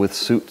okay with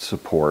suit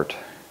support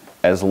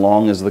as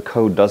long as the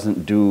code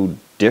doesn't do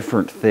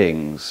different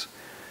things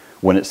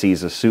when it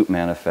sees a suit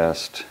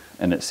manifest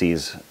and it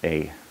sees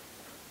a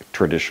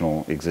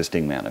traditional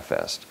existing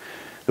manifest.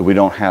 That we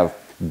don't have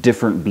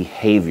different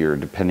behavior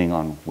depending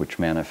on which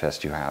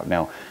manifest you have.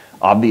 Now,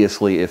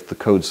 obviously, if the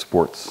code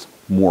supports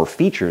more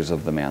features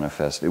of the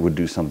manifest, it would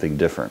do something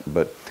different.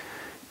 But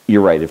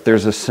you're right, if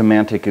there's a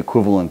semantic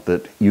equivalent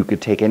that you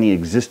could take any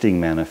existing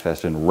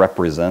manifest and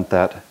represent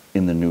that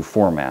in the new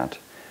format,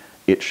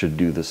 it should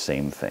do the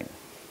same thing,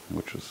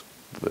 which is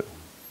does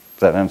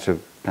that answer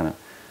kind of,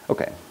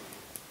 okay.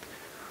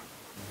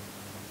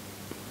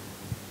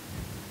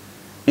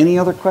 Any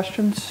other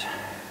questions?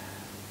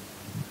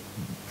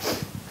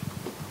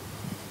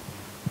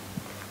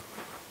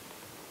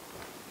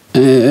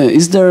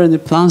 Is there any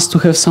plans to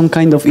have some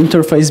kind of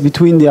interface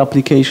between the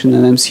application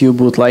and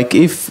MCUboot? Like,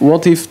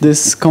 what if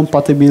this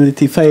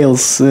compatibility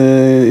fails?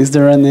 Is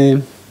there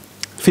any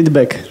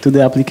feedback to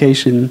the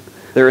application?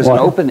 There is an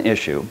open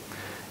issue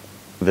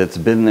that's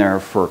been there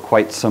for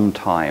quite some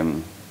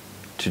time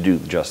to do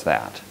just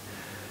that.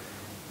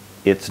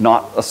 It's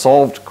not a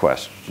solved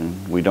question.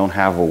 We don't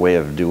have a way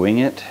of doing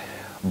it,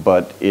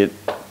 but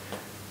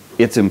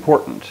it's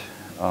important.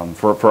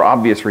 For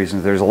obvious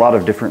reasons, there's a lot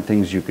of different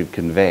things you could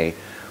convey.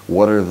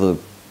 What's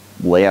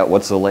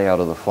the layout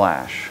of the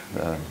flash?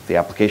 The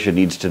application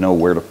needs to know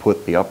where to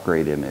put the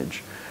upgrade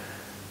image.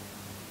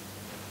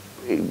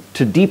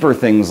 To deeper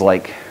things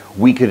like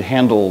we could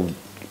handle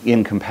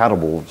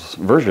incompatible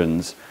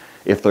versions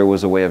if there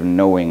was a way of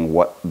knowing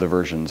what the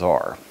versions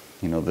are.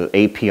 You know, the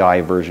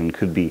API version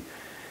could be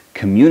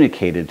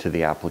communicated to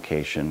the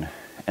application,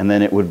 and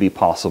then it would be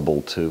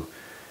possible to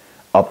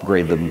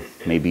upgrade them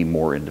maybe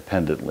more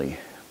independently.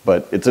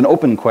 But it's an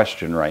open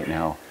question right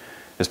now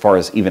as far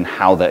as even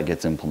how that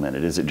gets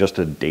implemented. Is it just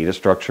a data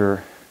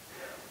structure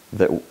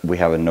that we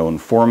have a known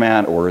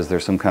format, or is there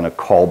some kind of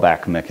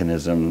callback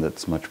mechanism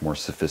that's much more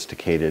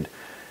sophisticated?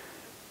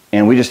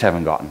 And we just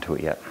haven't gotten to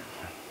it yet.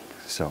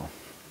 So.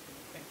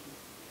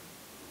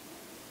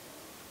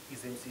 Is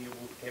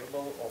MCUboot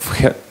capable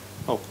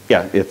of...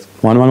 Yeah, it's...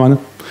 One.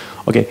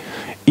 Okay.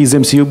 Is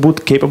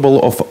MCUboot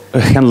capable of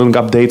handling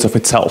updates of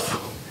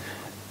itself?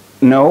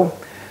 No.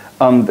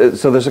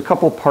 So there's a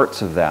couple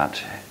parts of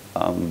that.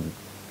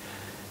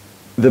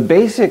 The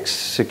basic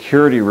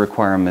security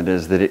requirement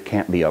is that it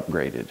can't be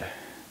upgraded.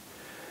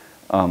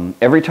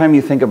 Every time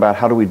you think about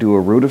how do we do a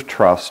root of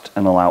trust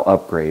and allow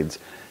upgrades,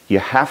 you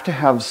have to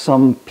have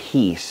some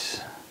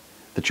piece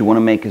that you want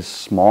to make as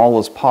small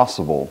as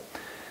possible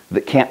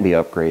that can't be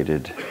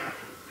upgraded,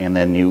 and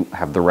then you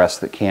have the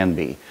rest that can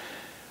be.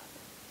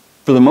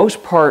 For the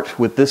most part,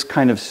 with this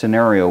kind of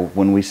scenario,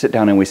 when we sit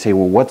down and we say,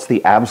 well, what's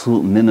the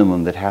absolute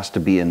minimum that has to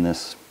be in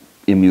this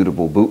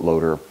immutable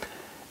bootloader?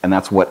 And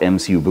that's what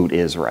MCUboot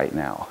is right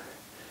now.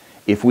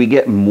 If we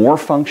get more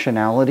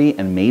functionality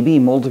and maybe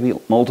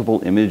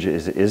multiple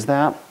images is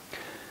that,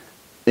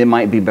 it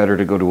might be better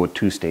to go to a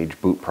two-stage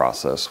boot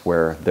process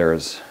where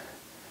there's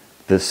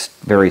this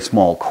very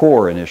small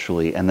core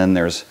initially, and then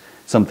there's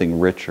something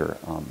richer.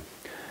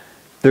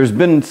 There's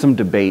been some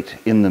debate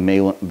in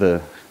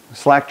the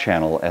Slack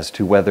channel as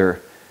to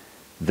whether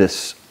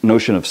this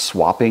notion of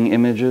swapping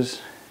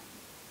images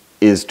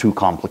is too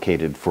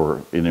complicated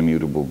for an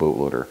immutable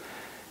bootloader.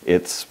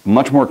 It's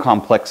much more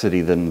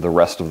complexity than the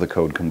rest of the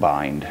code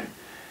combined.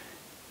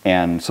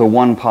 And so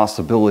one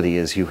possibility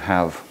is you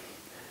have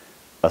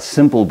a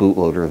simple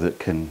bootloader that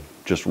can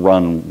just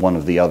run one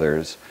of the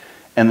others,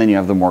 and then you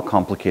have the more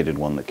complicated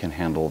one that can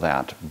handle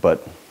that.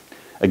 But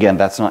again,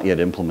 that's not yet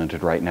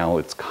implemented right now.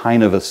 It's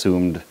kind of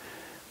assumed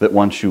that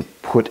once you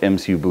put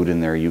MCUboot in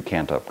there, you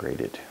can't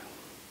upgrade it.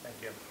 Thank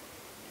you.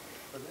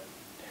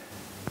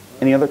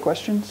 Any other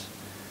questions?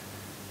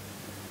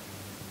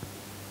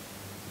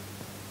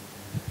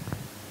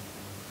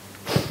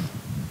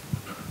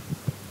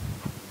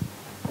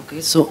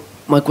 Okay, so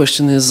my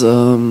question is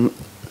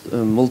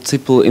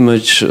multiple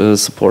image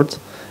support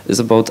is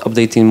about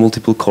updating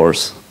multiple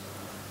cores.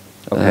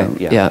 Okay,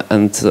 yeah,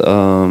 and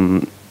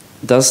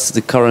does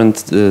the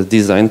current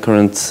design,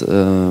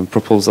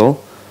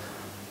 proposal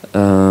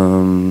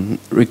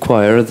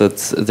require that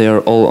they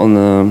are all on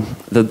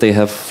that they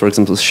have, for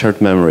example,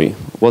 shared memory?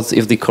 What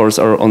if the cores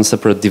are on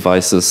separate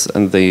devices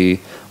and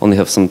they only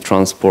have some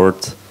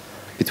transport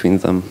between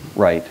them?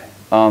 Right.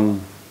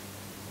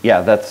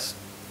 Yeah, that's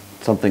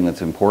something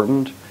that's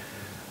important.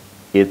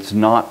 It's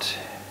not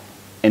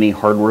any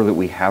hardware that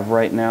we have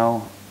right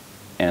now,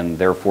 and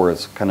therefore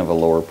it's kind of a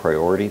lower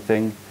priority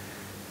thing.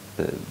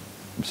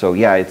 So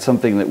yeah, it's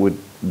something that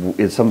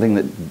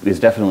is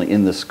definitely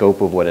in the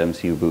scope of what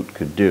MCUboot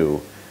could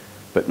do,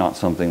 but not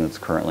something that's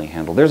currently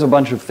handled. There's a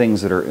bunch of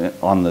things that are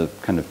on the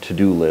kind of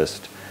to-do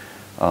list.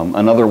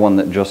 Another one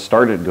that just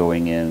started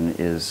going in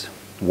is,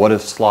 what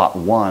if slot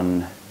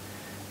 1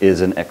 is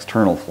an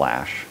external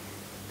flash?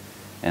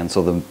 And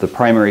so the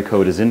primary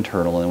code is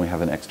internal, and then we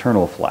have an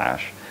external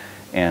flash.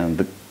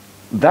 And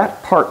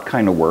that part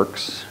kind of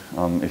works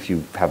if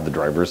you have the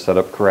drivers set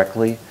up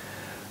correctly.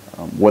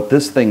 What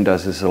this thing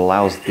does is it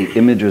allows the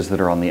images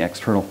that are on the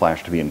external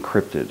flash to be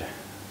encrypted,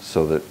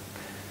 so that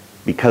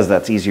because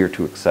that's easier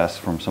to access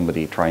from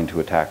somebody trying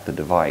to attack the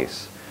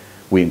device,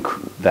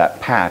 that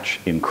patch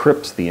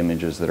encrypts the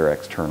images that are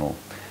external.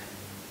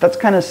 That's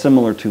kind of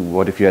similar to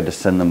what if you had to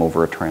send them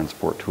over a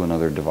transport to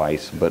another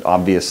device, but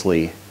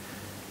obviously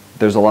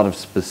there's a lot of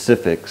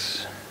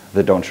specifics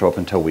that don't show up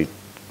until we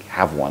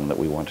have one that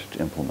we want to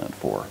implement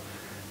for.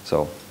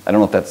 So I don't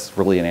know if that's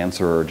really an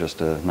answer or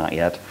just a not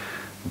yet,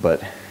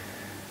 but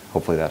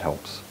hopefully that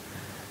helps.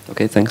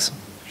 Okay, thanks.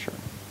 Sure.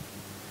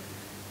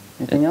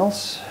 Anything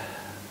else?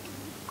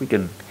 We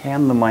could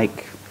hand the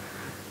mic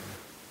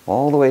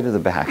all the way to the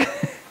back.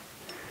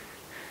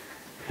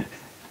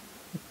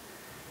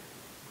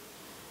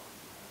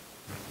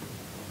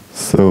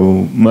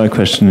 So my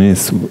question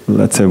is,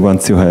 let's say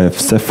once you have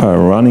Zephyr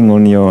running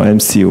on your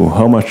MCU,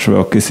 how much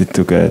work is it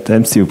to get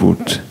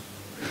MCUboot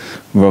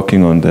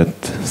working on that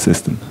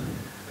system?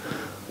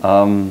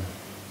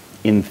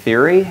 In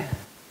theory,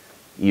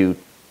 you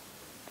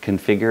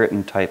configure it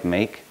and type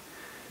make.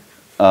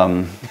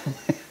 I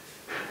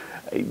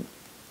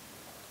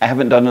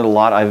haven't done it a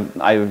lot.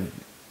 I've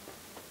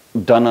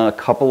done a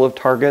couple of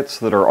targets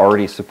that are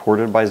already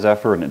supported by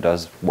Zephyr, and it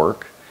does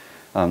work.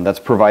 That's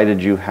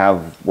provided you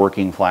have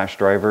working flash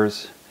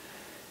drivers,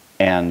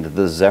 and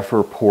the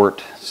Zephyr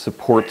port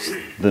supports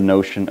the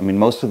notion, I mean,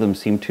 most of them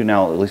seem to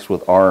now, at least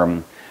with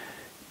ARM,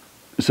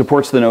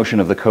 supports the notion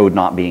of the code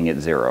not being at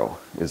 0,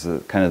 is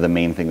kind of the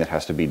main thing that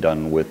has to be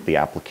done with the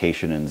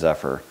application in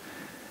Zephyr.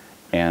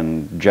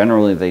 And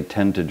generally they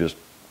tend to just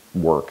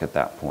work at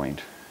that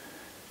point.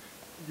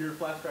 Your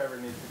flash driver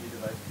needs to be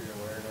device tree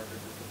aware in order to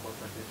support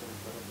partitions,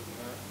 but other than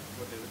that,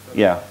 what they would set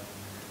Yeah.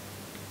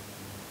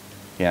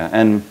 Yeah,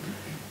 and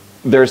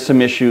there's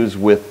some issues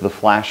with the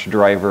flash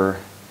driver.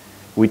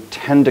 We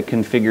tend to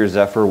configure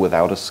Zephyr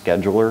without a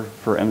scheduler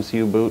for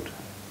MCUboot.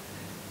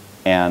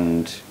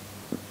 And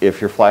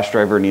if your flash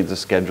driver needs a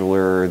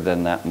scheduler,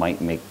 then that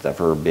might make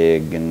Zephyr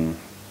big, and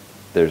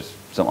there's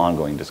some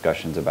ongoing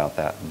discussions about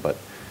that, but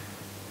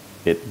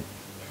it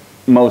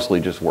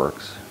mostly just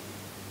works.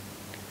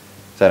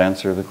 Does that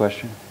answer the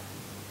question?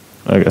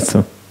 I guess so.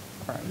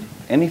 All right.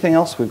 Anything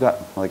else? We've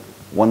got like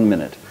 1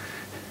 minute,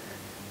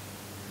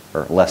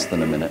 or less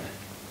than a minute.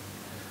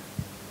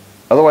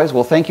 Otherwise,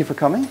 well, thank you for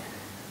coming,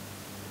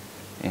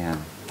 and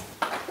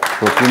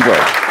hope you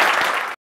enjoyed.